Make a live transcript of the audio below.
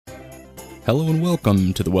Hello and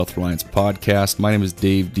welcome to the Wealth Reliance Podcast. My name is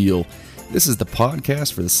Dave Deal. This is the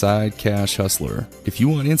podcast for the side cash hustler. If you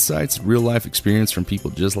want insights and real life experience from people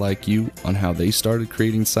just like you on how they started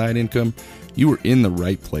creating side income, you are in the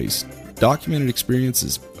right place. Documented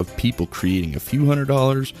experiences of people creating a few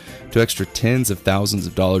 $100s to extra tens of thousands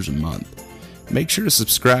of dollars a month. Make sure to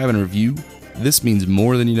subscribe and review. This means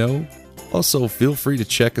more than you know. Also, feel free to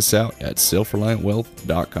check us out at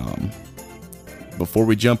selfreliantwealth.com. Before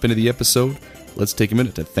we jump into the episode, let's take a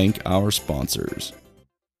minute to thank our sponsors.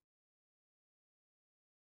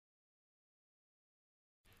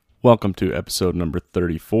 Welcome to episode number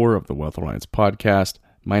 34 of the Wealth Reliance Podcast.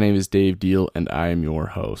 My name is Dave Deal, and I am your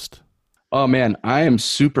host. Oh man, I am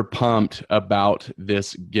super pumped about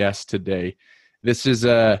this guest today. This is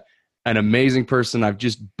an amazing person. I've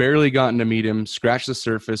just barely gotten to meet him, scratch the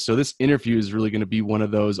surface. So this interview is really going to be one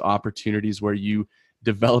of those opportunities where you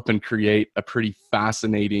develop and create a pretty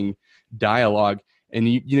fascinating dialogue. And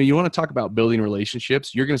you want to talk about building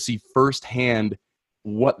relationships. You're going to see firsthand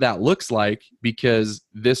what that looks like because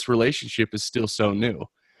this relationship is still so new.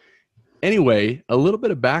 Anyway, a little bit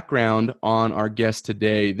of background on our guest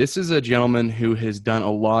today. This is a gentleman who has done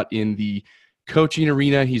a lot in the coaching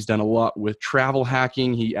arena. He's done a lot with travel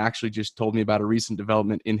hacking. He actually just told me about a recent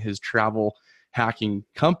development in his travel hacking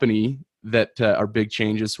company that are big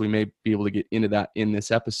changes. So we may be able to get into that in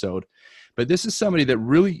this episode. But this is somebody that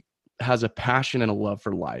really has a passion and a love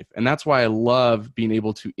for life. And that's why I love being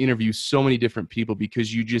able to interview so many different people,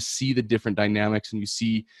 because you just see the different dynamics and you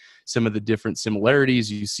see some of the different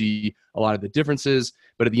similarities. You see a lot of the differences.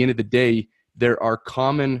 But at the end of the day, there are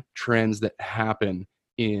common trends that happen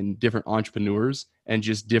in different entrepreneurs and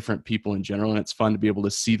just different people in general. And it's fun to be able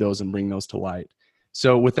to see those and bring those to light.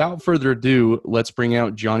 So without further ado, let's bring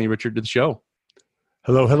out Johnny Richard to the show.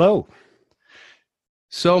 Hello, hello.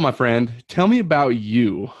 So, my friend, tell me about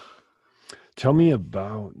you. Tell me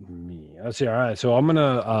about me. Let's see. All right. So I'm going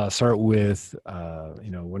to start with,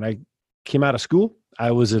 when I came out of school, I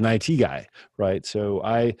was an IT guy, right? So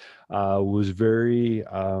I was very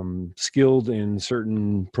skilled in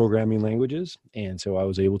certain programming languages. And so I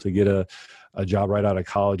was able to get a job right out of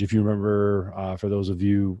college. If you remember, for those of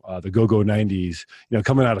you, the go-go 90s,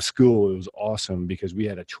 coming out of school, it was awesome because we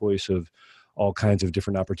had a choice of all kinds of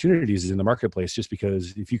different opportunities in the marketplace, just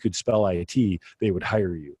because if you could spell IT, they would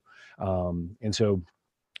hire you. And so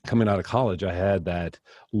coming out of college, I had that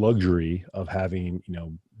luxury of having,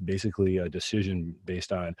 basically a decision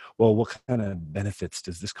based on, well, what kind of benefits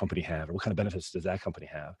does this company have? Or what kind of benefits does that company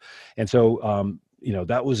have? And so,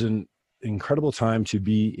 that was an incredible time to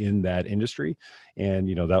be in that industry. And,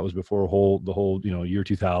 that was before the whole, year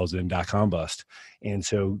 2000 .com bust. And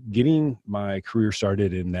so getting my career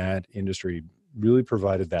started in that industry really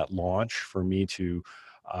provided that launch for me to,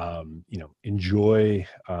 enjoy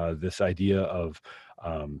this idea of,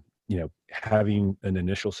 having an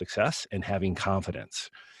initial success and having confidence.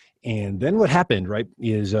 And then what happened, right,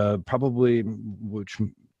 is probably, which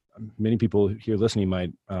many people here listening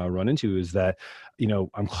might run into, is that,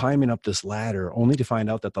 I'm climbing up this ladder only to find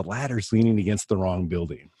out that the ladder's leaning against the wrong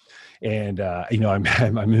building. And,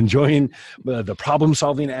 I'm enjoying the problem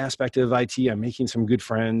solving aspect of IT. I'm making some good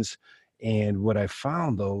friends. And what I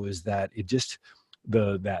found, though, is that it just,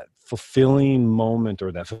 that fulfilling moment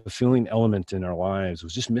or that fulfilling element in our lives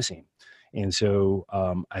was just missing. And so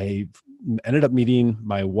I ended up meeting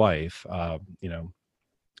my wife,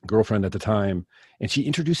 girlfriend at the time, and she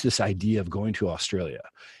introduced this idea of going to Australia.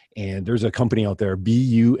 And there's a company out there,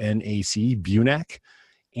 BUNAC.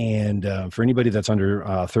 And for anybody that's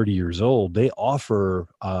under 30 years old, they offer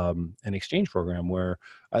an exchange program where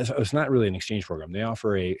it's not really an exchange program. They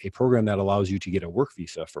offer a program that allows you to get a work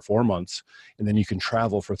visa for 4 months, and then you can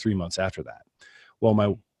travel for 3 months after that.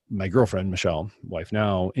 Well, my girlfriend, Michelle, wife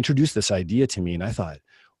now, introduced this idea to me, and I thought,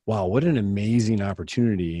 wow, what an amazing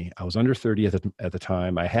opportunity. I was under 30 at the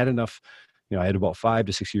time. I had enough, I had about 5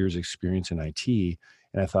 to 6 years experience in IT.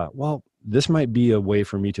 And I thought, well, this might be a way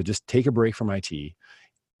for me to just take a break from IT,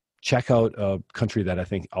 check out a country that I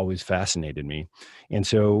think always fascinated me. And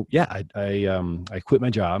so, yeah, I quit my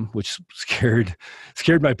job, which scared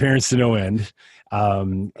my parents to no end,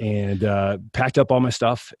 and packed up all my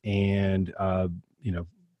stuff and,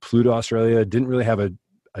 flew to Australia. Didn't really have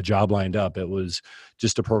a job lined up. It was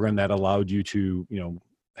just a program that allowed you to,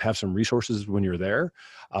 have some resources when you're there,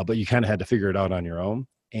 but you kind of had to figure it out on your own.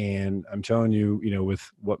 And I'm telling you, with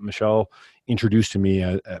what Michelle introduced to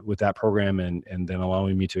me with that program and then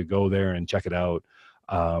allowing me to go there and check it out,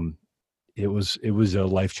 it was a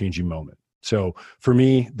life-changing moment. So for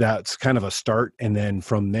me, that's kind of a start. And then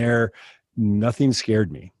from there, nothing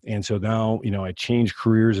scared me. And so now, I changed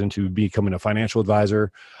careers into becoming a financial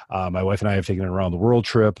advisor. My wife and I have taken an around the world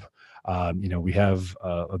trip. We have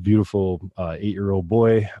a beautiful 8-year-old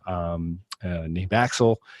boy named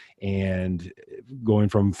Axel, and going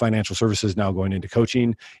from financial services now going into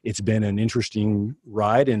coaching. It's been an interesting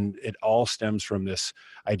ride, and it all stems from this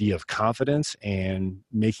idea of confidence and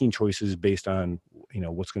making choices based on,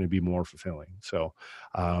 what's going to be more fulfilling. So,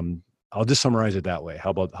 I'll just summarize it that way. How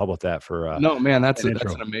about that for No, man, that's an that's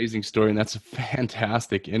intro? an amazing story, and that's a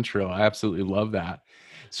fantastic intro. I absolutely love that.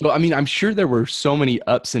 So, I mean, I'm sure there were so many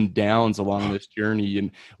ups and downs along this journey.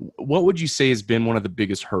 And what would you say has been one of the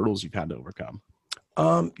biggest hurdles you've had to overcome?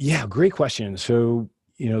 Yeah, great question. So,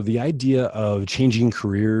 the idea of changing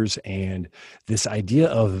careers and this idea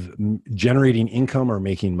of generating income or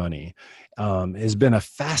making money has been a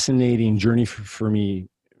fascinating journey for me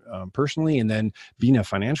personally. And then being a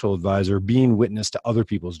financial advisor, being witness to other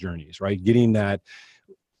people's journeys, right? Getting that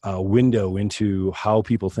window into how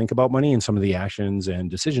people think about money and some of the actions and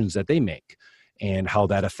decisions that they make, and how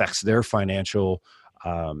that affects their financial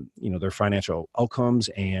their financial outcomes,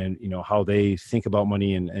 and how they think about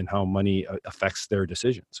money, and how money affects their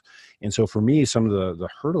decisions. And so for me, some of the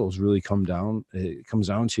hurdles really comes down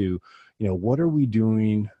to, what are we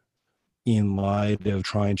doing in light of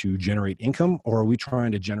trying to generate income, or are we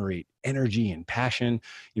trying to generate energy and passion?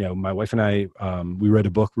 My wife and I, we read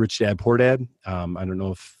a book, Rich Dad Poor Dad. I don't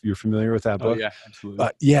know if you're familiar with that Oh book. yeah, absolutely.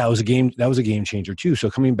 Yeah, that was a game changer too.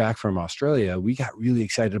 So coming back from Australia, we got really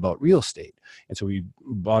excited about real estate. And so we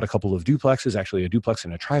bought a couple of duplexes, actually a duplex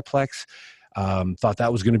and a triplex. Thought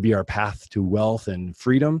that was going to be our path to wealth and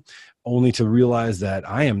freedom, only to realize that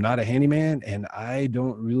I am not a handyman, and I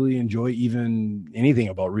don't really enjoy even anything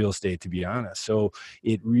about real estate, to be honest. So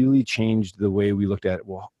it really changed the way we looked at it.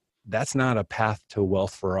 Well, that's not a path to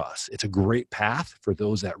wealth for us. It's a great path for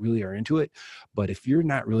those that really are into it. But if you're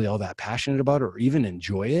not really all that passionate about it or even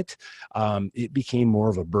enjoy it, it became more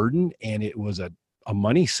of a burden, and it was a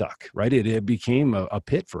money suck, right? It became a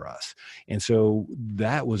pit for us. And so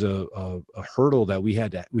that was a hurdle that we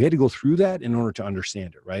had to go through that in order to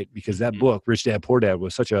understand it, right? Because that Mhm. book, Rich Dad Poor Dad,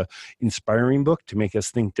 was such a inspiring book to make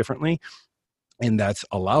us think differently. And that's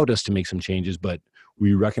allowed us to make some changes. But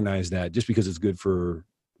we recognize that just because it's good for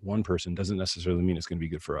one person doesn't necessarily mean it's going to be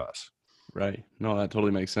good for us. Right. No, that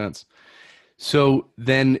totally makes sense. So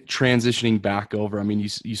then transitioning back over, I mean,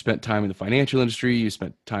 you spent time in the financial industry, you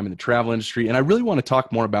spent time in the travel industry, and I really want to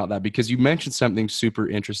talk more about that because you mentioned something super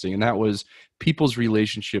interesting, and that was people's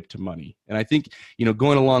relationship to money. And I think,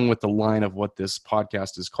 going along with the line of what this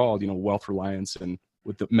podcast is called, wealth reliance, and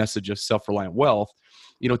with the message of self-reliant wealth,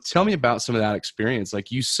 tell me about some of that experience.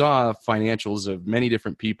 Like, you saw financials of many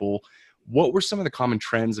different people. What were some of the common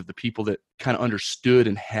trends of the people that kind of understood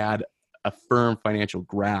and had a firm financial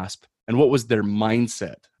grasp, and what was their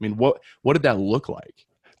mindset? I mean, what did that look like?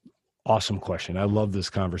 Awesome question. I love this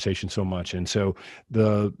conversation so much. And so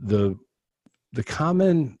the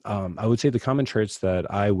common, I would say the common traits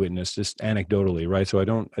that I witnessed just anecdotally, right? So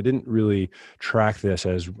I didn't really track this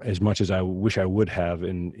as much as I wish I would have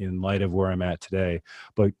in light of where I'm at today,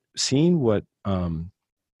 but seeing what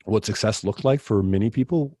success looked like for many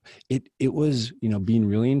people, it was, being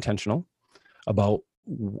really intentional about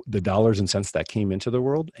the dollars and cents that came into the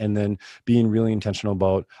world, and then being really intentional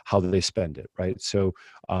about how they spend it, right? So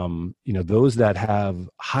those that have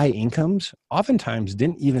high incomes oftentimes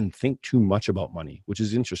didn't even think too much about money, which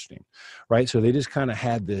is interesting, right? So they just kind of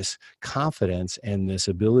had this confidence and this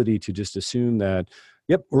ability to just assume that,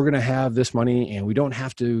 yep, we're going to have this money and we don't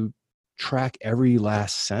have to track every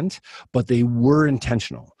last cent, but they were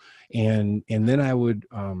intentional. And then I would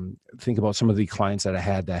think about some of the clients that I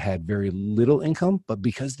had that had very little income, but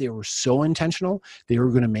because they were so intentional, they were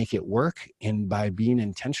going to make it work. And by being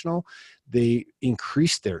intentional, they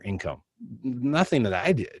increased their income. Nothing that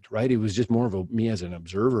I did, right? It was just more of me as an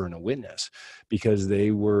observer and a witness, because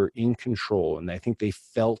they were in control. And I think they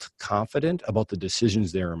felt confident about the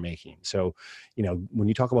decisions they were making. So, when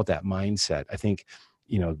you talk about that mindset, I think,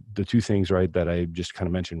 the two things, right, that I just kind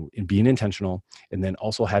of mentioned, in being intentional and then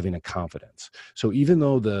also having a confidence. So even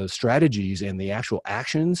though the strategies and the actual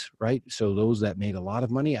actions, right, so those that made a lot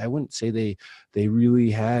of money, I wouldn't say they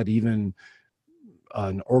really had even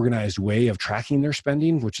an organized way of tracking their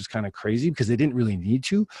spending, which is kind of crazy because they didn't really need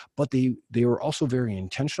to, but they were also very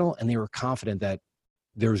intentional, and they were confident that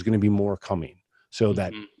there was going to be more coming. So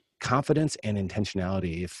that Mhm. confidence and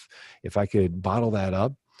intentionality, if I could bottle that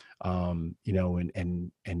up, and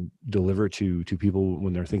deliver it to people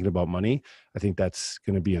when they're thinking about money, I think that's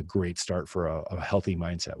going to be a great start for a healthy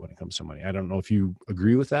mindset when it comes to money. I don't know if you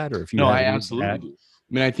agree with that, or if you No, have I anything to absolutely add. do.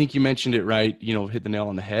 I mean, I think you mentioned it right, hit the nail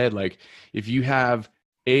on the head. Like if you have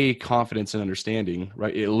a confidence and understanding,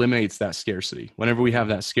 right, it eliminates that scarcity. Whenever we have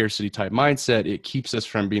that scarcity type mindset, it keeps us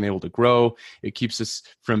from being able to grow. It keeps us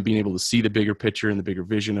from being able to see the bigger picture and the bigger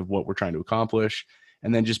vision of what we're trying to accomplish.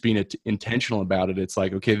 And then just being intentional about it. It's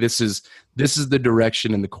like, okay, this is the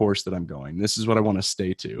direction and the course that I'm going. This is what I want to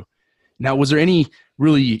stay to. Now, was there any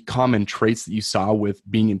really common traits that you saw with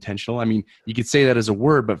being intentional? I mean, you could say that as a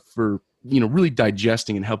word, but for, really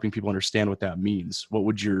digesting and helping people understand what that means, what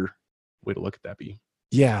would your way to look at that be?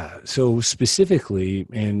 Yeah. So specifically,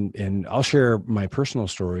 and I'll share my personal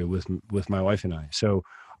story with my wife and I. So,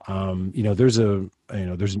 there's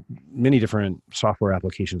many different software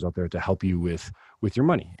applications out there to help you with your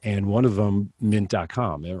money, and one of them,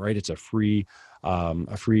 Mint.com, right? It's a free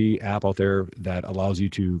app out there that allows you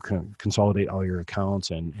to consolidate all your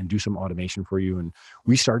accounts and do some automation for you. And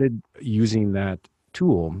we started using that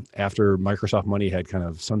tool after Microsoft Money had kind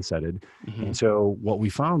of sunsetted. Mm-hmm. And so what we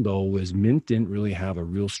found though was Mint didn't really have a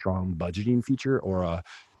real strong budgeting feature,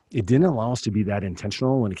 it didn't allow us to be that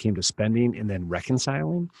intentional when it came to spending and then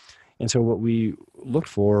reconciling. And so what we looked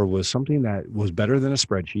for was something that was better than a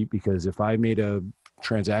spreadsheet, because if I made a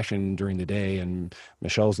transaction during the day and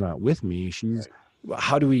Michelle's not with me,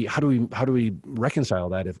 how do we reconcile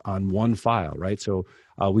that if on one file, right? So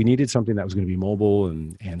we needed something that was going to be mobile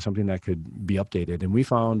and something that could be updated. And we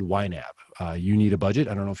found YNAB. You Need a Budget.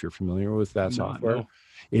 I don't know if you're familiar with that software. No.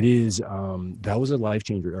 It is, that was a life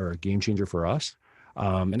changer or a game changer for us.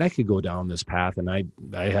 And I could go down this path, and I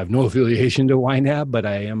have no affiliation to YNAB, but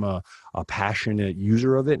I am a passionate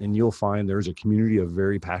user of it. And you'll find there's a community of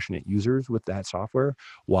very passionate users with that software,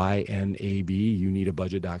 YNAB,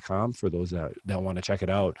 youneedabudget.com, for those that want to check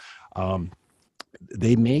it out.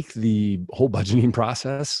 They make the whole budgeting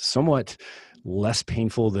process somewhat less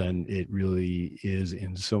painful than it really is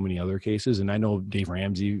in so many other cases. And I know Dave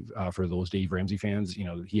Ramsey, for those Dave Ramsey fans,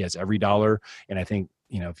 he has Every Dollar. And I think,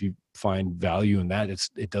 if you find value in that,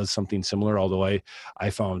 it does something similar. Although I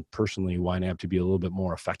found personally YNAB to be a little bit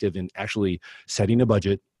more effective in actually setting a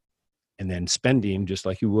budget and then spending just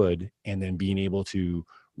like you would, and then being able to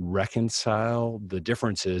reconcile the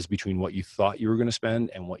differences between what you thought you were going to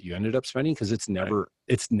spend and what you ended up spending. Cause you're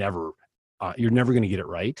never going to get it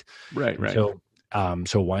right. Right. So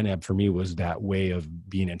YNAB for me was that way of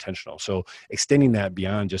being intentional. So extending that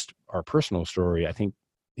beyond just our personal story, I think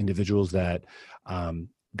individuals that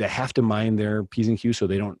have to mind their P's and Q's, so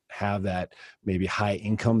they don't have that maybe high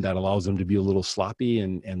income that allows them to be a little sloppy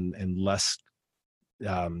and less,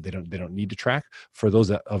 they don't need to track. For those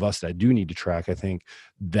of us that do need to track, I think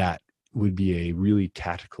that would be a really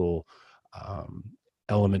tactical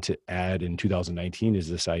element to add in 2019, is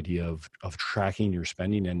this idea of tracking your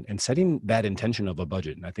spending and setting that intention of a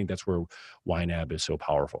budget. And I think that's where YNAB is so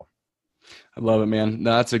powerful. I love it, man.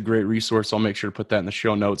 No, that's a great resource. I'll make sure to put that in the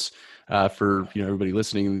show notes for everybody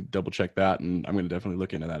listening, and double check that. And I'm going to definitely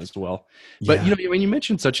look into that as well. But when you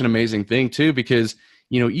mentioned such an amazing thing too, because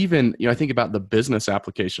even I think about the business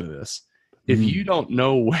application of this. If you don't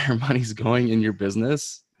know where money's going in your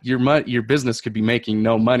business, your business could be making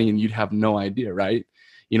no money and you'd have no idea, right?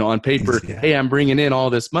 On paper, hey, I'm bringing in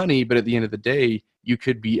all this money, but at the end of the day, you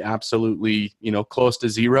could be absolutely close to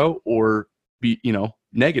zero or be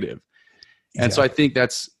negative. And so I think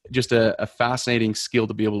that's just a fascinating skill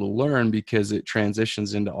to be able to learn, because it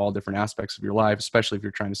transitions into all different aspects of your life, especially if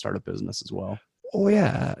you're trying to start a business as well. Oh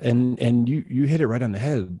yeah. And you hit it right on the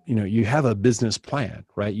head. You have a business plan,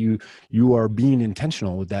 right? You are being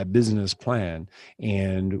intentional with that business plan.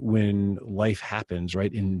 And when life happens,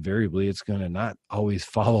 right, invariably it's going to not always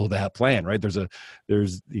follow that plan, right? There's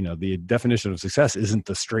the definition of success isn't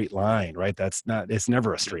the straight line, right? It's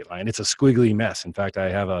never a straight line. It's a squiggly mess. In fact, I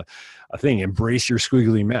have a thing, embrace your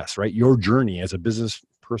squiggly mess, right? Your journey as a business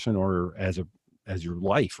person or as your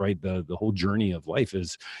life, right? The whole journey of life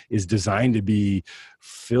is designed to be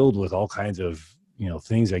filled with all kinds of,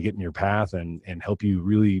 things that get in your path and help you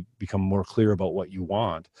really become more clear about what you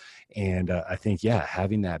want. And I think,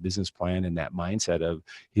 having that business plan and that mindset of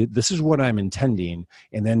this is what I'm intending,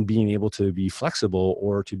 and then being able to be flexible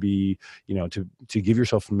or to be, to give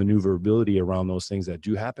yourself maneuverability around those things that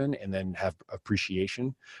do happen, and then have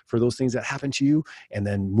appreciation for those things that happen to you, and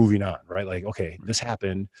then moving on, right? Like, okay, this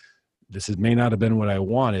happened. May not have been what I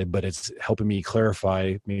wanted, but it's helping me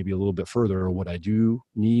clarify maybe a little bit further what I do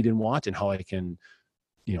need and want, and how I can,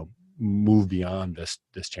 move beyond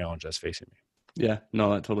this challenge that's facing me. Yeah,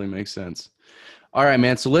 no, that totally makes sense. All right,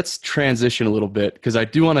 man. So let's transition a little bit, because I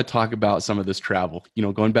do want to talk about some of this travel,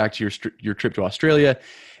 going back to your trip to Australia.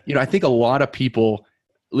 I think a lot of people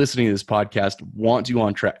listening to this podcast want to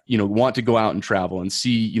want to go out and travel and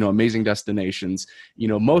see, amazing destinations,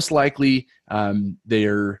 most likely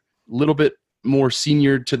they're a little bit more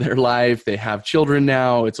senior to their life. They have children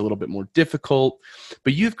now. It's a little bit more difficult,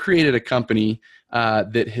 but you've created a company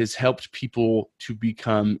that has helped people to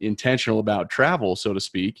become intentional about travel, so to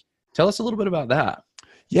speak. Tell us a little bit about that.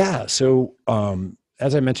 Yeah. So,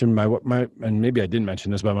 as I mentioned, and maybe I didn't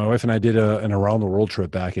mention this, but my wife and I did an around the world trip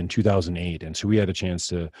back in 2008. And so we had a chance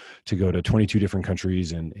to go to 22 different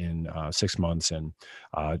countries in 6 months, and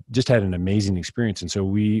just had an amazing experience. And so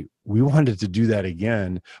we wanted to do that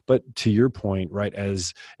again. But to your point, right,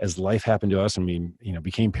 as life happened to us, and we,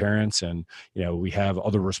 became parents, and, we have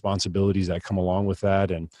other responsibilities that come along with that.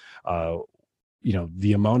 And,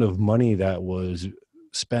 the amount of money that was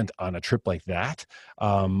spent on a trip like that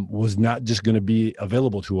was not just going to be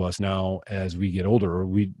available to us now as we get older.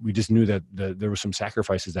 We just knew that there were some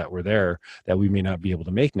sacrifices that were there that we may not be able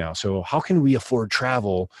to make now. So how can we afford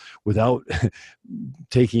travel without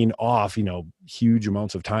taking off, huge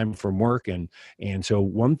amounts of time from work? And so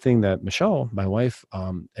one thing that Michelle, my wife,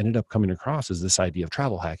 ended up coming across is this idea of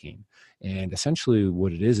travel hacking. And essentially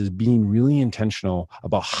what it is being really intentional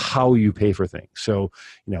about how you pay for things. So,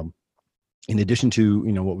 in addition to,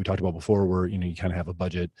 what we talked about before, where, you kind of have a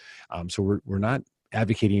budget. So we're not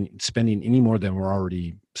advocating spending any more than we're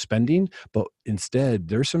already spending, but instead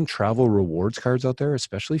there's some travel rewards cards out there,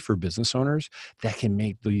 especially for business owners, that can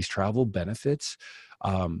make these travel benefits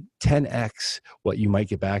 10x what you might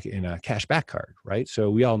get back in a cash back card, right? So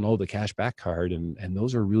we all know the cash back card, and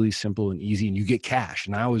those are really simple and easy, and you get cash.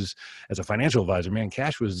 And I was, as a financial advisor, man,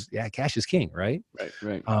 cash is king, right?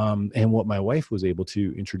 Right. And what my wife was able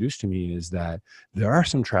to introduce to me is that there are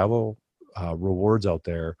some travel rewards out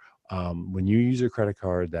there when you use a credit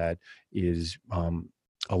card that is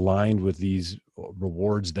aligned with these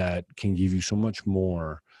rewards that can give you so much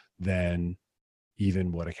more than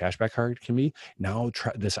even what a cashback card can be. Now,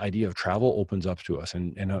 this idea of travel opens up to us.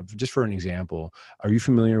 And just for an example, are you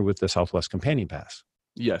familiar with the Southwest Companion Pass?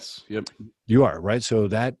 Yes. Yep. You are, right? So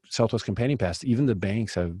that Southwest Companion Pass, even the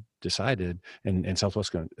banks have decided, and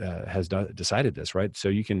Southwest has decided this, right? So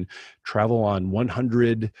you can travel on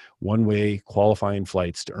 100 one-way qualifying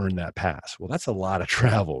flights to earn that pass. Well, that's a lot of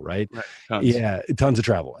travel, right? Tons. Yeah, tons of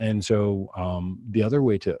travel. And so the other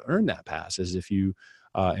way to earn that pass is if you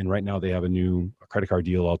and right now they have a new credit card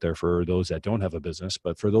deal out there for those that don't have a business.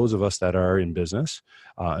 But for those of us that are in business,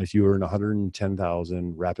 if you earn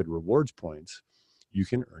 110,000 Rapid Rewards points, you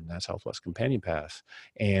can earn that Southwest Companion Pass.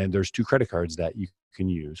 And there's 2 credit cards that you can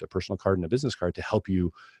use, a personal card and a business card, to help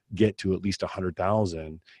you get to at least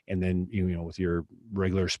 100,000. And then, with your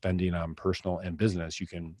regular spending on personal and business, you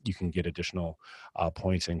can get additional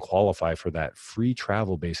points and qualify for that free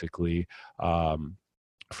travel, basically,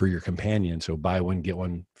 for your companion. So buy one, get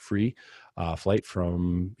one free flight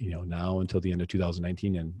from, now until the end of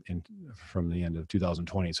 2019 and from the end of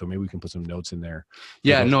 2020. So maybe we can put some notes in there.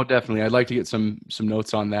 Yeah, no, definitely. I'd like to get some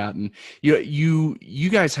notes on that. And you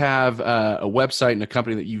guys have a website and a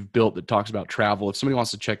company that you've built that talks about travel. If somebody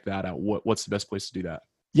wants to check that out, what's the best place to do that?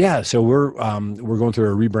 Yeah, so we're going through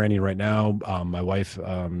a rebranding right now. My wife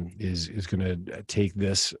is going to take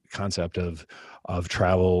this concept of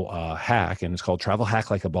travel hack, and it's called Travel Hack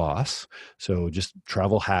Like a Boss. So just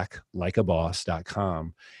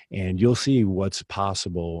travelhacklikeaboss.com, and you'll see what's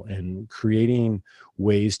possible in creating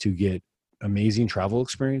ways to get amazing travel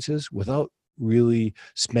experiences without really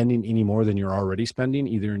spending any more than you're already spending,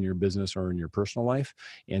 either in your business or in your personal life.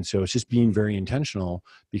 And so it's just being very intentional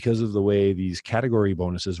because of the way these category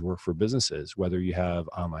bonuses work for businesses, whether you have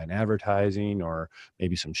online advertising or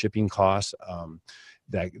maybe some shipping costs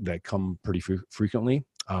that come pretty frequently.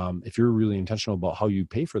 If you're really intentional about how you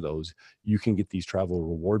pay for those, you can get these travel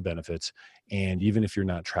reward benefits. And even if you're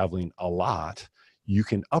not traveling a lot, you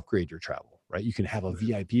can upgrade your travel. Right? You can have a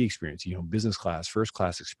VIP experience, business class, first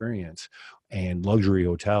class experience, and luxury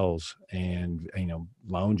hotels and,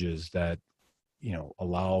 lounges that,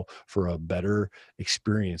 allow for a better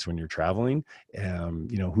experience when you're traveling.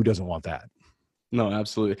 Who doesn't want that? No,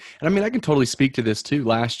 absolutely. And I mean, I can totally speak to this too.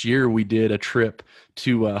 Last year, we did a trip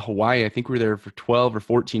to Hawaii. I think we were there for 12 or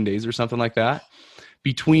 14 days or something like that.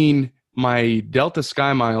 Between my Delta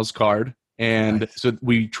Sky Miles card, and nice. So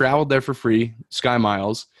we traveled there for free, Sky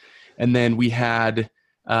Miles. And then we had,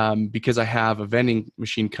 because I have a vending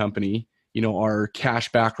machine company, our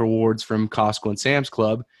cash back rewards from Costco and Sam's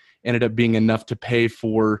Club ended up being enough to pay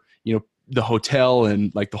for, the hotel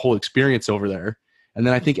and like the whole experience over there. And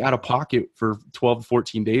then I think out of pocket for 12 to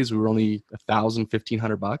 14 days, we were only $1,000,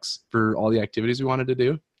 $1,500 for all the activities we wanted to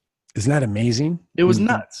do. Isn't that amazing? It was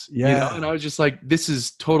nuts. Yeah. And I was just like, this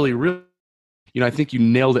is totally real. I think you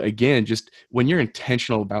nailed it again. Just when you're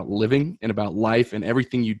intentional about living and about life and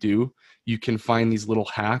everything you do, you can find these little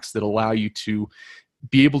hacks that allow you to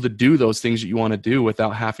be able to do those things that you want to do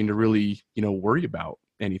without having to really, worry about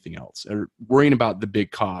anything else or worrying about the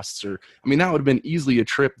big costs. Or, I mean, that would have been easily a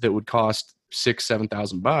trip that would cost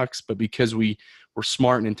 $6,000-7,000, but because we were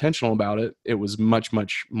smart and intentional about it, it was much,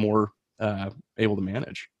 much more able to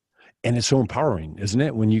manage. And it's so empowering, isn't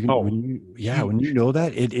it? When you can, when you know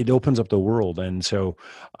that, it opens up the world. And so,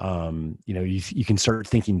 you can start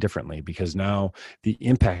thinking differently, because now the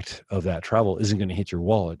impact of that travel isn't going to hit your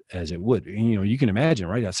wallet as it would. You can imagine,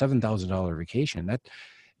 right? A $7,000 vacation, that,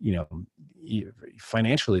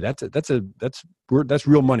 financially, that's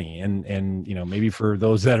real money. And maybe for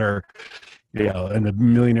those that are, in the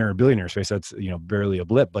millionaire or billionaire space, that's, barely a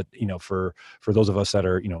blip. But, for those of us that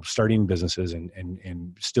are, starting businesses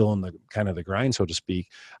and still in the kind of the grind, so to speak,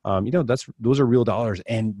 those are real dollars.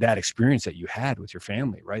 And that experience that you had with your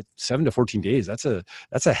family, right? 7 to 14 days, that's a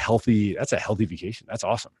healthy vacation. That's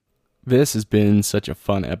awesome. This has been such a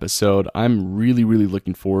fun episode. I'm really, really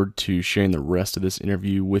looking forward to sharing the rest of this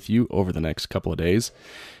interview with you over the next couple of days.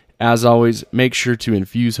 As always, make sure to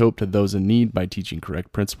infuse hope to those in need by teaching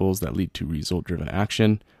correct principles that lead to result-driven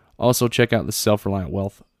action. Also, check out the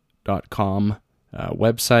selfreliantwealth.com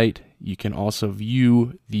website. You can also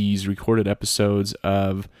view these recorded episodes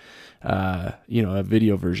of, a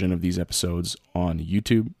video version of these episodes on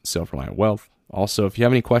YouTube, Self-Reliant Wealth. Also, if you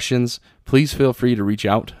have any questions, please feel free to reach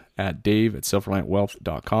out at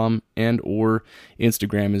dave@selfreliantwealth.com, and or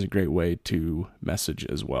Instagram is a great way to message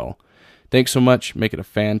as well. Thanks so much. Make it a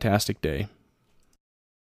fantastic day.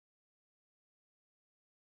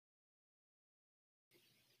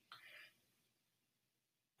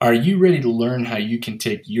 Are you ready to learn how you can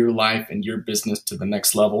take your life and your business to the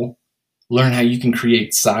next level? Learn how you can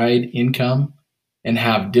create side income and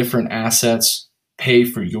have different assets pay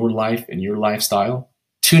for your life and your lifestyle?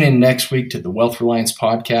 Tune in next week to the Wealth Reliance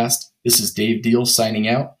Podcast. This is Dave Deal signing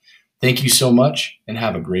out. Thank you so much and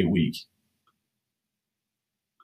have a great week.